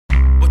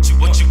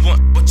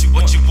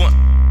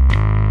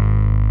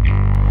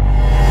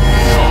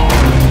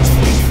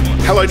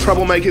Hello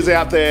troublemakers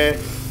out there,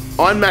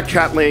 I'm Matt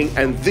Catling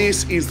and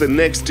this is the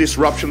next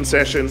disruption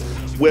session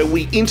where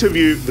we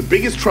interview the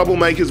biggest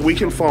troublemakers we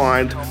can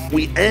find.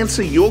 We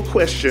answer your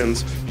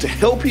questions to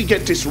help you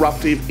get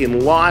disruptive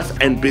in life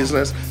and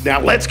business. Now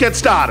let's get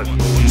started.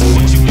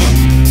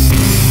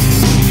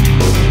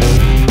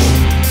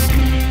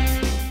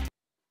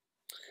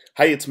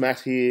 Hey, it's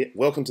Matt here.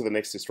 Welcome to the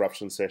next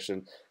disruption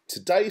session.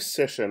 Today's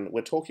session,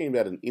 we're talking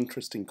about an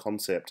interesting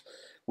concept,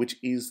 which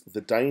is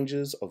the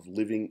dangers of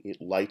living it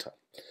later.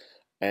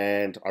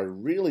 And I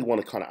really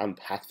want to kind of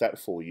unpack that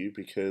for you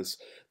because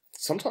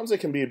sometimes there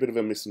can be a bit of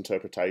a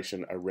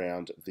misinterpretation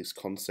around this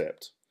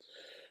concept.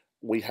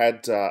 We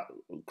had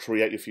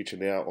Create Your Future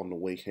Now on the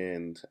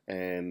weekend,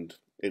 and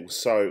it was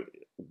so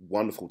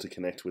wonderful to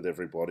connect with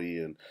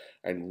everybody.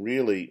 And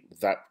really,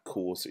 that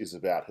course is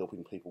about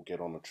helping people get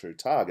on a true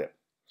target.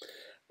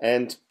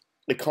 And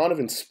it kind of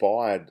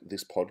inspired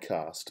this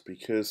podcast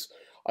because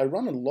I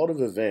run a lot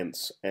of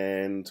events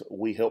and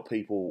we help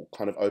people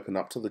kind of open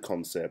up to the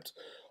concept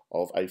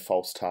of a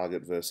false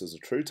target versus a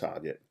true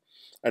target,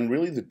 and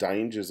really the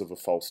dangers of a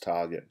false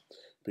target,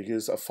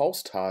 because a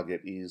false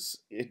target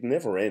it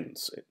never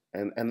ends,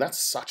 and that's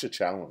such a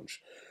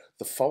challenge.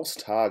 The false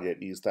target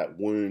is that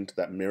wound,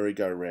 that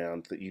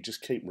merry-go-round that you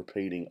just keep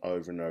repeating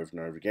over and over and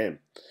over again.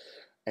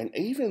 And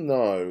even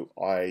though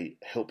I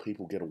help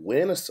people get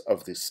awareness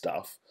of this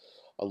stuff,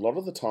 a lot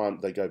of the time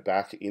they go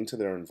back into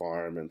their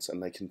environments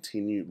and they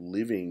continue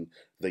living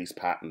these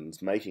patterns,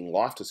 making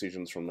life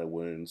decisions from their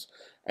wounds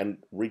and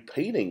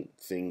repeating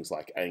things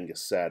like anger,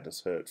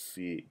 sadness, hurt,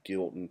 fear,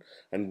 guilt,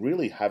 and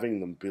really having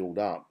them build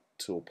up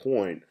to a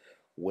point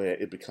where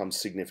it becomes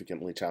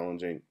significantly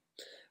challenging.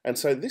 And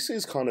so this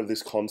is kind of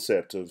this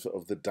concept of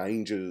the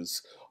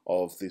dangers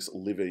of this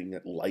living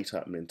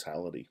later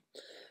mentality.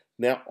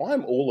 Now,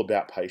 I'm all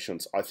about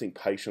patience. I think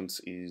patience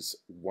is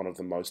one of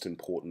the most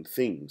important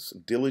things,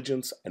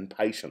 diligence and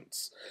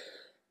patience.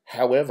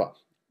 However,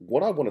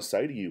 what I want to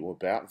say to you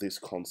about this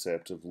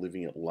concept of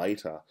living it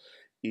later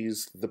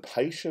is the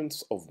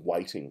patience of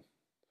waiting.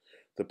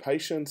 The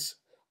patience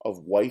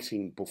of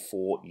waiting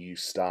before you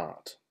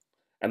start.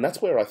 And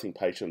that's where I think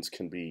patience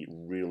can be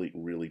really,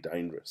 really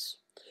dangerous.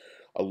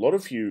 A lot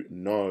of you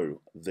know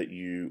that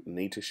you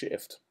need to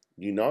shift.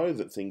 You know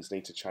that things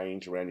need to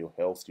change around your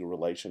health, your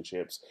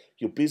relationships,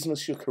 your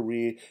business, your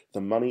career,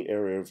 the money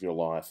area of your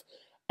life.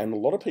 And a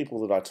lot of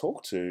people that I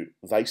talk to,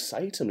 they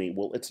say to me,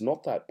 well, it's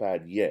not that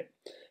bad yet.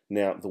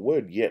 Now, the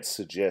word yet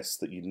suggests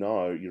that you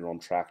know you're on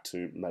track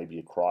to maybe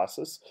a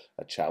crisis,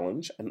 a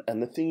challenge.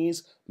 And the thing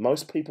is,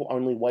 most people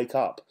only wake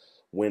up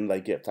when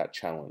they get that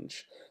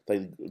challenge.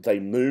 They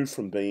move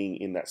from being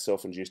in that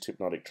self-induced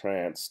hypnotic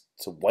trance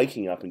to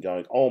waking up and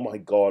going, oh my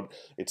God,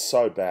 it's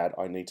so bad,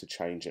 I need to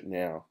change it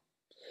now.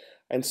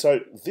 And so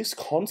this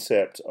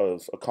concept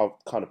of a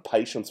kind of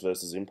patience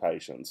versus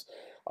impatience,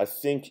 I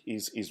think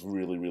is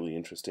really, really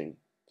interesting.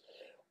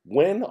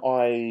 When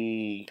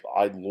I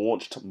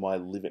launched my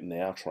Live It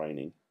Now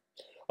training,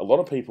 a lot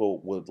of people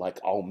were like,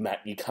 oh,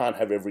 Matt, you can't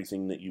have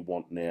everything that you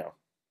want now.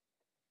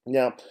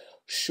 Now,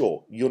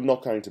 sure, you're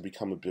not going to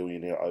become a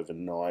billionaire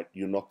overnight.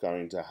 You're not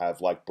going to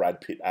have like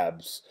Brad Pitt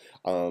abs,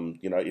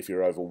 if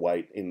you're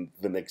overweight in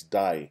the next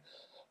day.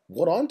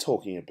 What I'm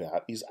talking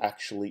about is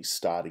actually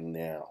starting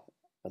now.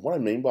 And what I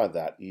mean by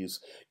that is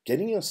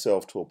getting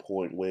yourself to a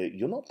point where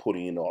you're not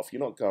putting it off.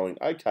 You're not going,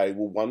 okay,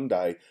 well, one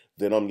day,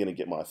 then I'm going to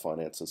get my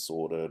finances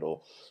sorted.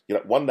 Or,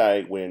 one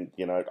day when,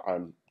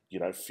 I'm,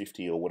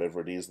 50 or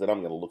whatever it is, then I'm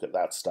going to look at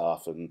that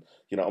stuff. And,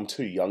 I'm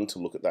too young to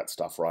look at that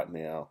stuff right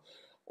now.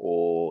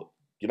 Or,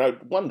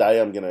 one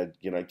day I'm going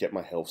to, get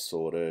my health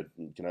sorted.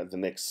 The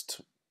next,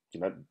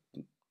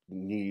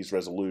 New Year's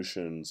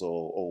resolutions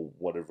or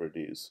whatever it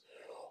is.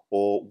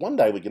 Or one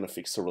day we're going to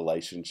fix a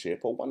relationship,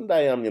 or one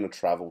day I'm going to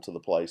travel to the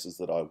places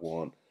that I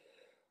want.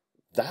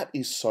 That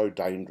is so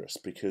dangerous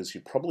because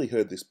you've probably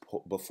heard this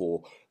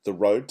before. The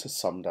road to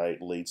someday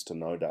leads to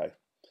no day.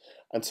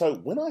 And so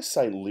when I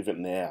say live it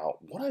now,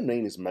 what I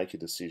mean is make a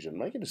decision.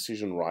 Make a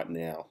decision right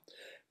now.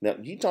 Now,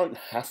 you don't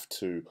have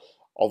to,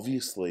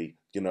 obviously,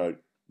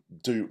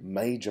 do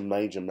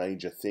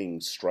major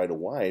things straight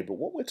away. But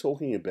what we're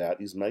talking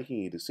about is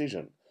making a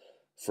decision.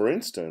 For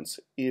instance,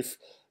 if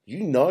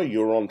you know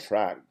you're on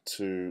track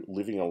to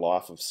living a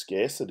life of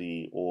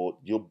scarcity or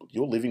you're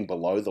living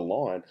below the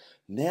line,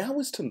 now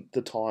is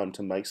the time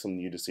to make some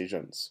new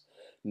decisions.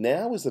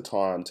 Now is the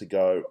time to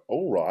go,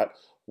 all right,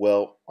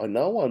 well, I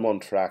know I'm on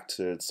track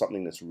to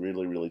something that's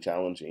really, really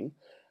challenging,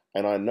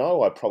 and I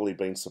know I've probably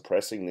been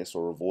suppressing this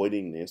or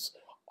avoiding this.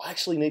 I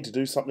actually need to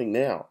do something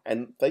now.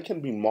 And they can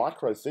be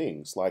micro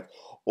things like,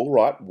 all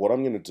right, what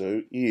I'm going to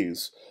do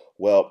is,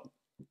 well,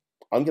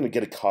 I'm going to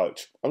get a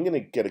coach. I'm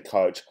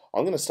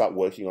going to start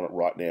working on it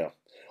right now.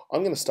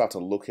 I'm going to start to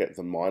look at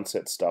the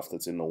mindset stuff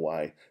that's in the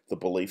way, the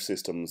belief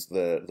systems,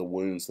 the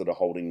wounds that are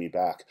holding me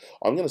back.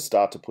 I'm going to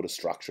start to put a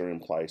structure in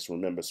place.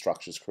 Remember,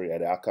 structures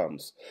create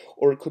outcomes.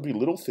 Or it could be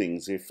little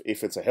things. If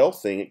it's a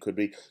health thing, it could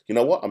be, you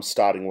know what, I'm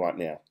starting right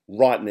now.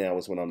 Right now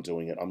is when I'm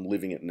doing it. I'm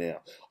living it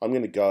now. I'm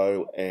going to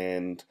go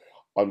and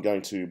I'm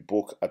going to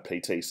book a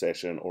PT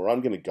session, or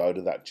I'm going to go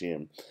to that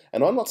gym.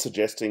 And I'm not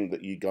suggesting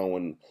that you go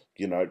and,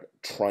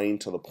 train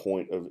to the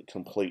point of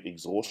complete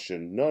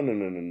exhaustion. No, no,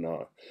 no, no,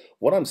 no.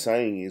 What I'm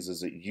saying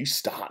is that you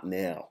start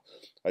now.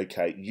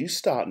 Okay, you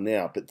start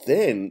now, but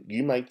then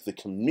you make the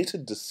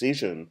committed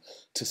decision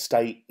to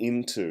stay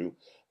into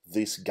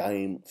this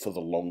game for the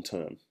long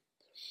term.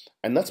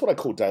 And that's what I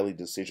call daily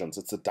decisions.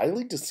 It's the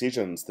daily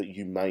decisions that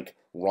you make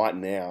right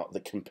now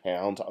that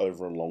compound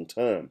over a long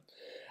term.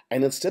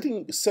 And instead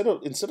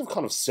of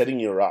kind of setting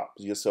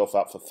yourself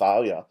up for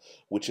failure,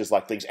 which is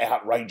like these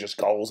outrageous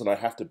goals and I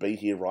have to be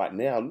here right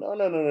now. No,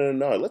 no, no, no,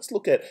 no. Let's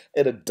look at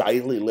a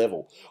daily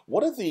level.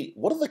 What are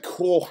the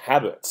core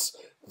habits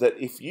that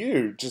if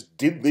you just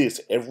did this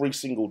every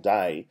single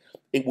day,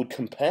 it would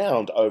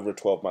compound over a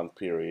 12-month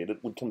period.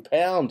 It would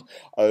compound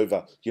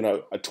over,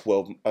 a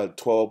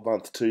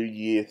 12-month,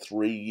 2-year,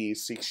 3-year,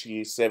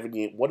 6-year,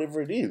 7-year,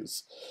 whatever it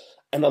is.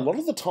 And a lot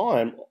of the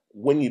time,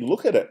 when you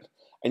look at it,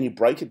 and you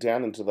break it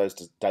down into those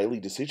daily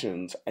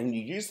decisions and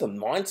you use the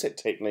mindset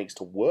techniques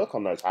to work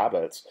on those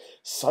habits,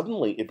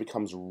 suddenly it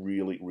becomes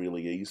really,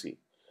 really easy.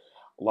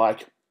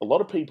 Like a lot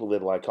of people,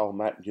 they're like, oh,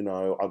 Matt, I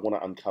want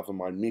to uncover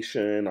my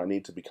mission. I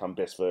need to become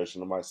best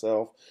version of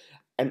myself.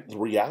 And the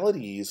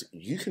reality is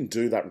you can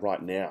do that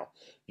right now.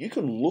 You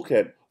can look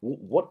at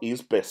what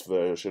is best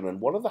version and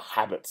what are the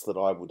habits that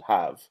I would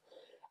have.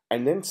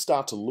 And then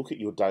start to look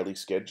at your daily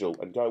schedule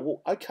and go,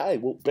 well, okay,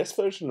 best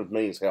version of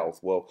me is health.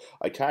 Well,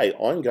 okay,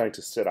 I'm going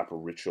to set up a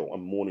ritual, a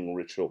morning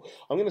ritual.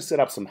 I'm going to set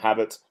up some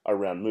habits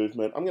around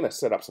movement. I'm going to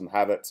set up some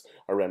habits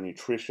around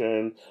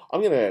nutrition.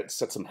 I'm going to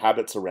set some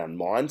habits around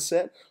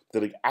mindset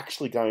that are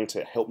actually going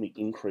to help me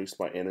increase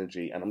my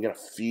energy and I'm going to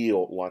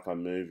feel like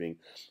I'm moving.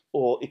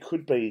 Or it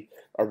could be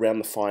around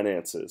the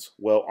finances.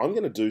 Well, I'm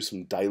going to do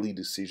some daily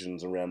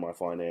decisions around my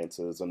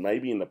finances, and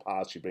maybe in the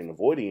past you've been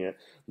avoiding it.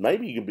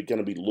 Maybe you're going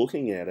to be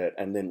looking at it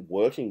and then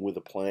working with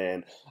a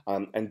plan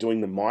and doing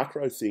the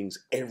micro things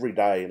every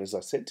day. And as I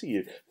said to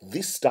you,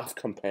 this stuff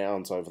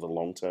compounds over the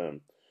long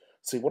term.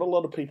 See, what a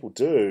lot of people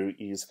do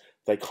is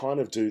they kind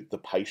of do the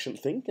patient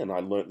thing, and I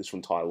learnt this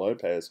from Ty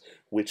Lopez,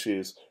 which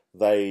is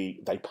they're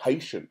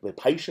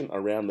patient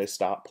around their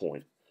start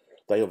point.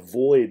 They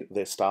avoid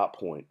their start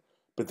point.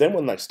 But then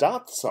when they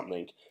start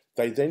something,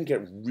 they then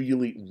get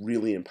really,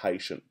 really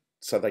impatient.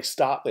 So they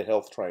start their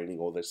health training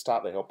or they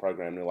start their health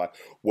program and they're like,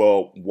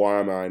 well, why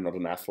am I not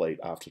an athlete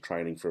after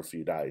training for a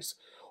few days?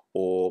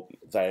 Or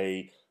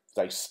they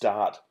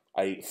start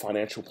a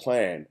financial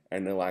plan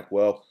and they're like,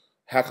 well,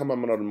 how come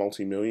I'm not a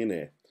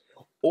multimillionaire?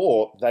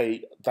 Or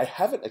they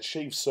haven't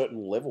achieved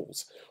certain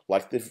levels.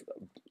 Like they've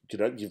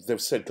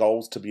set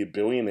goals to be a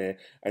billionaire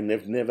and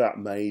they've never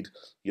made,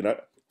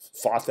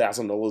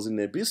 $5,000 in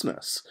their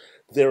business.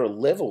 There are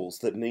levels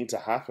that need to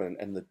happen,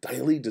 and the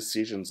daily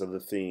decisions are the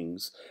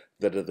things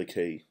that are the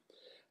key.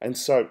 And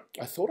so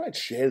I thought I'd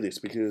share this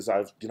because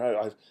I've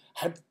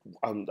had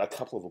a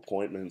couple of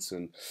appointments,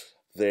 and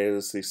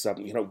there's this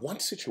one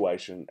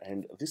situation,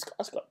 and this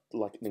guy's got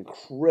like an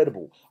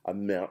incredible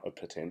amount of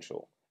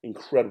potential,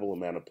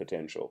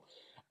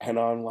 and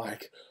I'm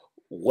like,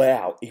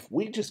 wow, if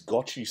we just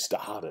got you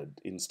started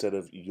instead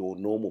of your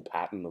normal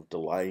pattern of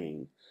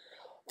delaying,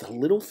 the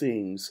little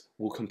things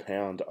will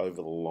compound over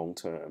the long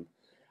term.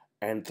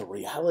 And the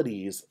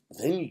reality is,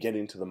 then you get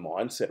into the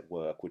mindset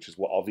work, which is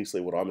what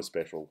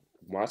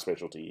my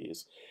specialty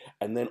is.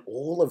 And then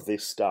all of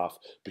this stuff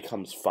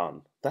becomes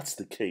fun. That's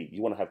the key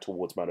you want to have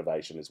towards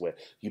motivation, is where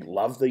you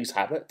love these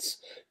habits,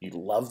 you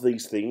love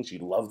these things, you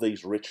love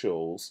these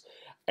rituals.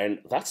 And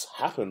that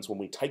happens when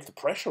we take the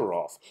pressure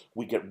off.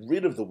 We get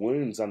rid of the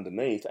wounds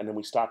underneath, and then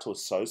we start to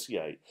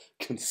associate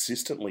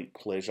consistently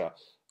pleasure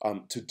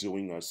to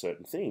doing those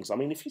certain things. I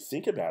mean, if you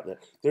think about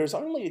it, there's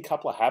only a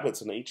couple of habits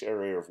in each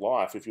area of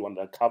life. If you want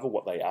to uncover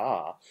what they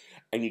are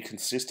and you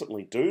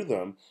consistently do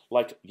them,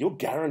 like, you're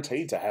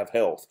guaranteed to have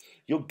health.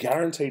 You're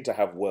guaranteed to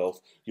have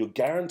wealth. You're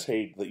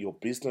guaranteed that your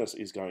business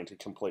is going to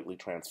completely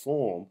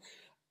transform,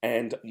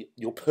 and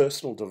your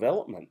personal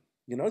development.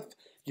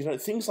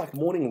 Things like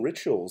morning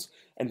rituals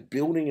and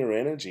building your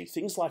energy,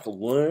 things like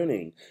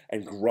learning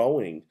and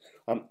growing,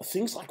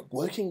 things like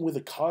working with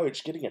a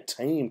coach, getting a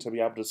team to be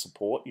able to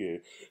support you,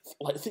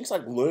 like things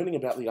like learning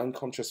about the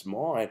unconscious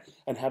mind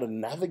and how to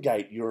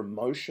navigate your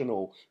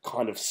emotional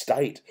kind of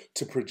state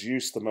to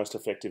produce the most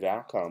effective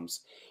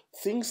outcomes.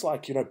 Things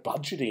like,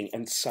 budgeting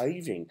and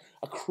saving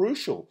are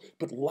crucial,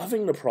 but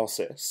loving the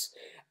process.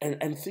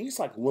 And things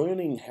like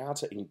learning how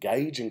to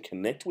engage and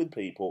connect with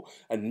people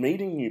and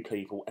meeting new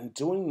people and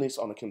doing this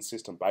on a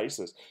consistent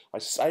basis. I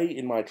say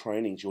in my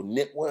trainings, your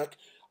network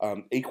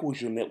equals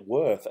your net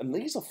worth. And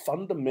these are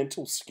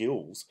fundamental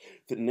skills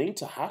that need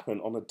to happen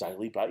on a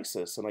daily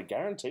basis. And I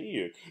guarantee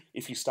you,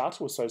 if you start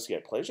to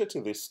associate pleasure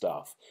to this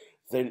stuff,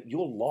 then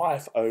your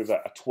life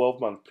over a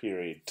 12-month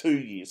period, 2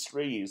 years,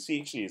 3 years,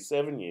 6 years,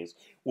 7 years,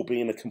 will be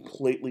in a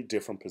completely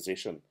different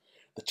position.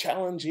 The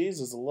challenge is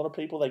a lot of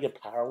people, they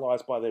get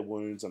paralyzed by their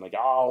wounds and they go,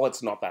 oh,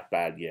 it's not that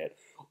bad yet.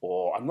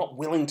 Or I'm not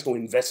willing to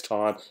invest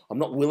time. I'm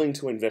not willing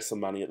to invest the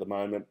money at the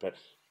moment. But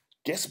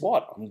guess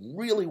what? I'm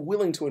really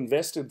willing to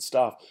invest in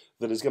stuff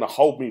that is going to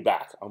hold me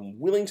back. I'm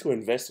willing to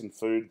invest in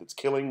food that's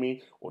killing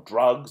me, or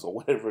drugs, or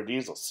whatever it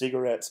is, or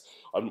cigarettes.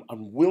 I'm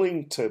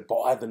willing to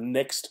buy the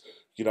next,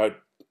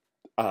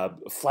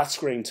 flat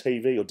screen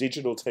TV or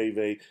digital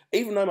TV,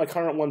 even though my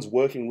current one's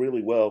working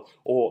really well,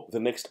 or the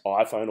next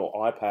iPhone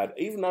or iPad,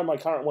 even though my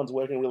current one's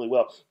working really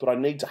well, but I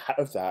need to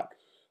have that.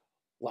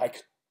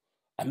 Like,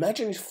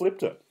 imagine you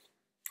flipped it.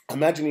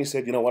 Imagine you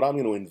said, you know what, I'm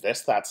going to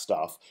invest that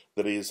stuff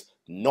that is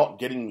not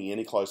getting me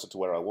any closer to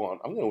where I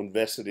want. I'm going to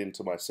invest it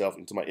into myself,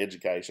 into my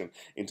education,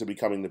 into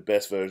becoming the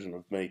best version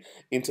of me,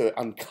 into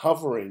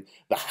uncovering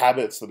the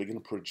habits that are going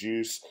to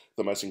produce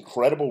the most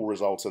incredible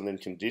results, and then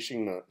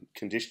conditioning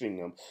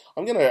them.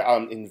 I'm going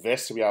to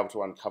invest to be able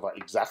to uncover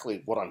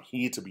exactly what I'm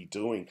here to be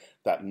doing,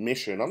 that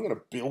mission. I'm going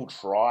to build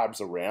tribes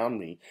around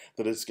me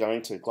that is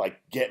going to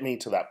get me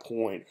to that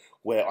point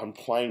where I'm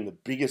playing the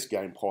biggest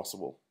game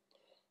possible.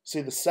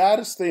 See, the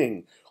saddest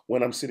thing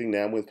when I'm sitting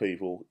down with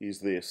people is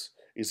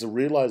the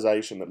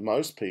realization that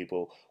most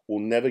people will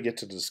never get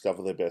to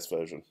discover their best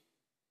version.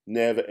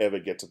 Never, ever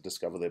get to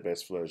discover their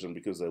best version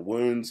because their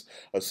wounds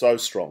are so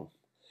strong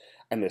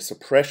and their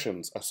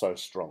suppressions are so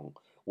strong,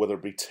 whether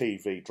it be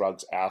TV,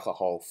 drugs,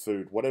 alcohol,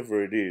 food,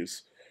 whatever it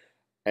is.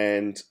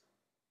 And,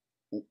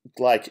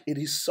 it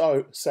is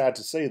so sad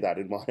to see that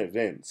in my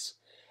events.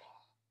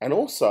 And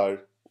also,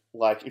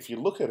 if you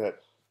look at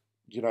it,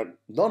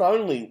 not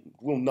only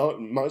will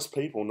most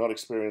people not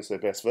experience their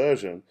best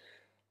version,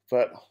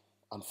 but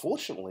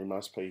unfortunately,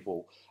 most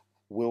people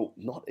will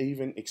not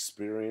even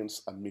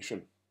experience a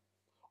mission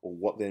or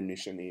what their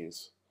mission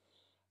is.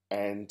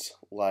 And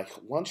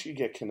once you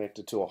get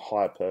connected to a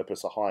higher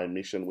purpose, a higher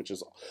mission, which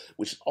is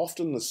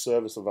often the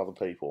service of other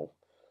people,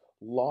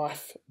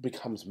 life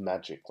becomes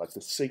magic.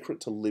 The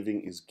secret to living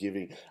is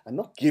giving, and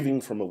not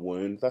giving from a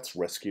wound. That's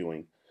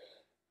rescuing.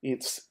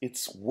 It's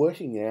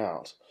working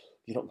out.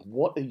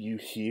 What are you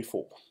here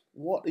for?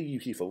 What are you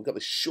here for? We've got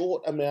this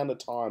short amount of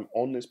time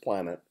on this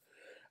planet,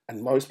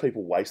 and most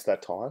people waste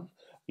that time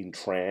in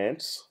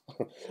trance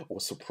or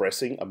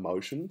suppressing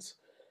emotions.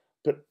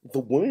 But the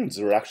wounds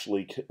are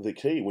actually the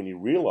key when you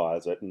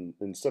realize it, and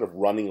instead of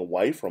running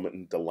away from it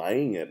and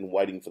delaying it and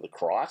waiting for the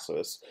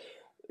crisis,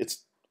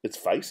 it's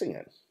facing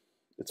it.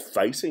 It's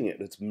facing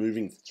it. It's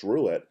moving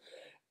through it.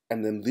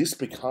 And then this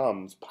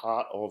becomes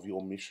part of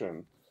your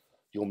mission,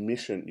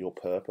 your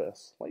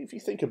purpose. If you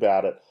think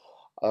about it,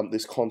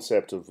 this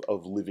concept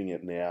of living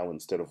it now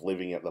instead of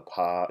living in the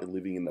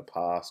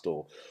past,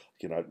 or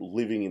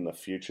living in the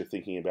future,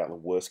 thinking about the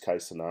worst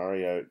case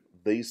scenario.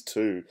 These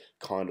two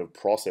kind of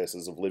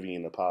processes of living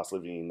in the past,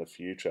 living in the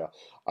future,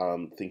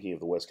 thinking of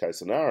the worst case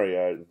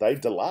scenario, they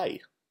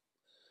delay.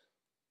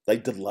 They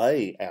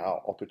delay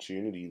our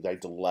opportunity. They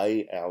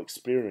delay our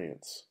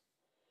experience.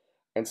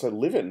 And so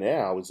live it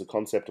now is the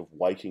concept of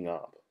waking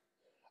up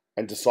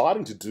and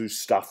deciding to do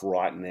stuff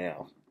right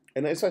now.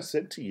 And as I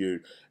said to you,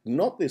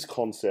 not this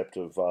concept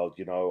of,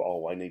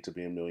 I need to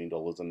be $1 million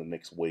in the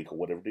next week or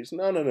whatever it is.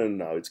 No.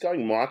 It's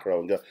going micro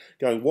and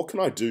going, what can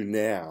I do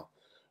now?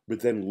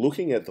 But then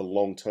looking at the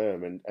long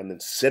term and then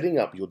setting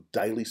up your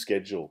daily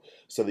schedule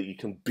so that you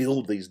can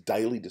build these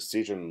daily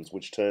decisions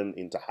which turn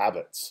into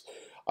habits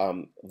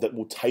that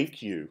will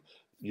take your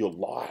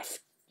life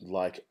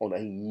on a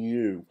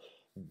new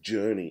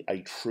journey, a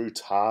true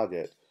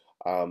target.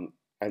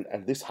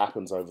 And this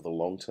happens over the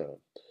long term.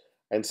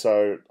 And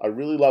so I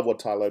really love what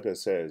Tai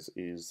Lopez says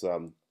is,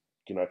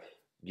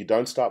 you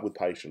don't start with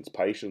patience.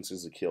 Patience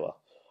is a killer.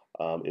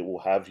 It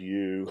will have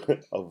you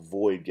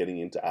avoid getting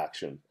into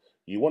action.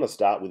 You want to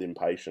start with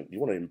impatient.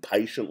 You want to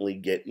impatiently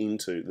get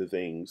into the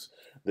things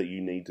that you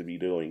need to be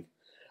doing.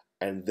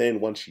 And then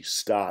once you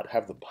start,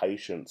 have the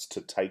patience to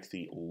take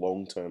the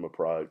long-term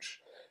approach.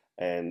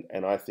 And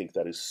I think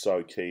that is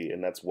so key.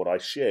 And that's what I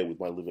share with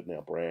my Live It Now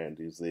brand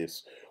is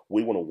this.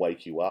 We want to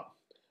wake you up.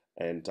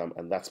 And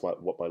that's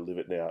what my Live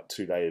It Now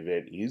 2-day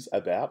event is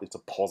about. It's a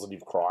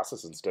positive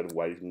crisis instead of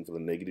waiting for the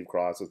negative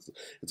crisis.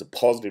 It's a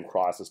positive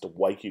crisis to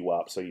wake you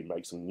up so you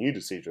make some new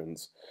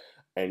decisions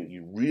and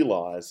you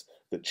realize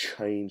that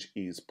change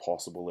is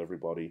possible,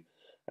 everybody.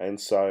 And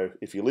so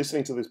if you're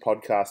listening to this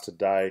podcast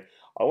today,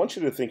 I want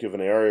you to think of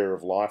an area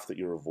of life that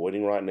you're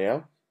avoiding right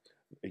now.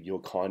 You're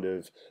kind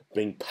of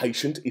being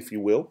patient, if you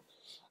will.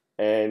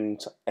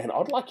 And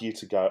I'd like you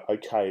to go,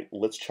 okay,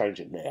 let's change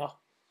it now.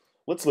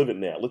 Let's live it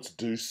now. Let's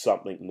do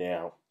something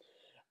now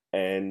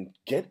and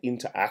get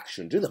into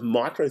action. Do the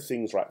micro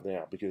things right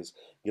now because,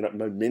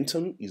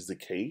 momentum is the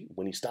key.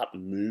 When you start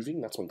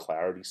moving, that's when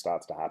clarity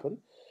starts to happen.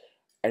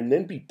 And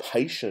then be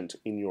patient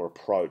in your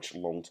approach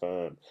long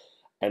term.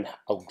 And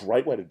a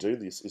great way to do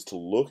this is to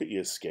look at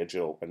your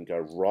schedule and go,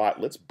 right,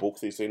 let's book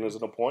this in as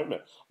an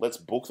appointment. Let's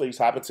book these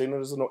habits in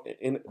as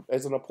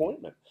an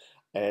appointment.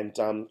 and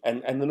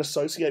then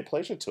associate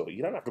pleasure to it.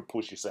 You don't have to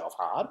push yourself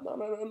hard.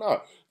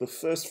 No. The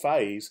first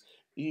phase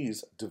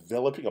is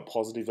developing a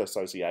positive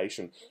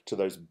association to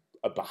those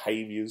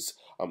behaviors,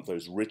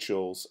 those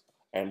rituals.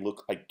 And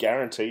look, I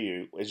guarantee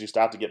you, as you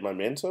start to get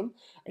momentum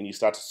and you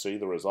start to see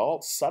the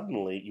results,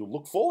 suddenly you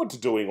look forward to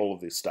doing all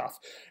of this stuff.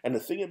 And the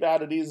thing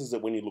about it is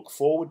that when you look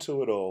forward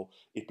to it all,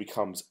 it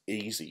becomes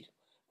easy.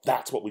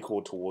 That's what we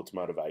call towards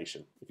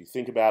motivation. If you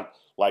think about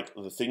like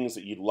the things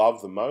that you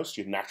love the most,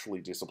 you're naturally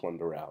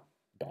disciplined around.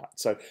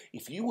 So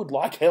if you would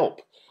like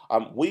help,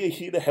 we are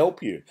here to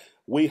help you.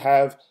 We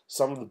have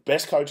some of the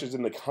best coaches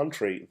in the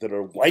country that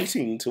are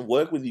waiting to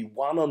work with you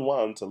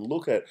one-on-one to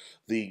look at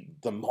the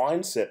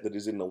mindset that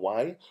is in the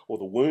way or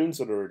the wounds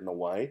that are in the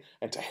way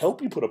and to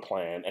help you put a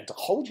plan and to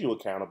hold you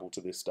accountable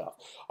to this stuff.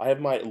 I have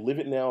my Live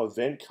It Now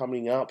event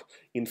coming up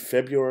in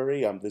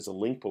February. There's a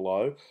link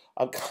below.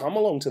 Come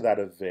along to that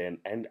event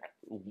and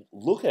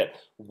look at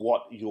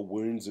what your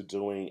wounds are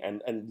doing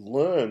and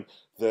learn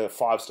the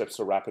 5 steps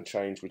to rapid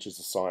change, which is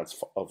the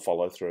science of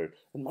follow through.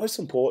 And most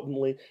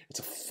importantly, it's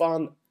a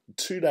fun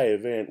 2-day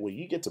event where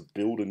you get to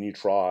build a new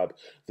tribe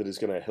that is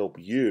going to help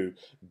you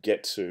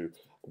get to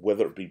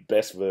whether it be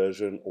best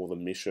version or the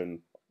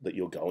mission that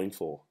you're going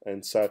for.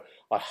 And so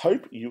I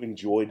hope you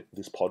enjoyed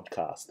this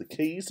podcast. The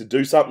key is to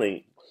do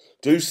something.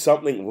 Do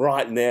something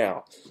right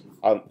now.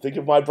 Think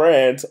of my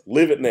brand,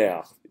 live it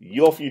now,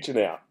 your future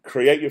now,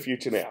 create your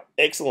future now,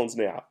 excellence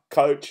now,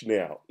 coach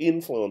now,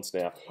 influence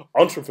now,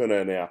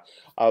 entrepreneur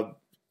now.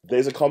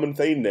 There's a common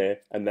theme there,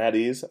 and that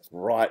is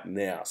right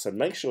now. So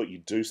make sure you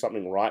do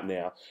something right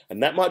now.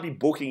 And that might be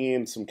booking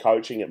in some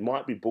coaching. It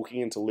might be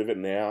booking in to live it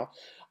now.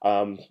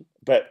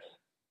 But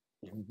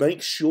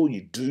make sure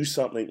you do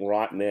something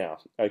right now.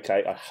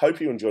 Okay, I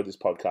hope you enjoyed this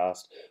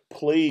podcast.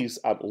 Please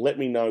let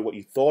me know what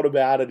you thought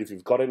about it. If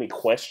you've got any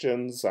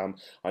questions,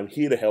 I'm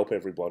here to help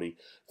everybody.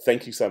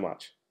 Thank you so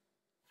much.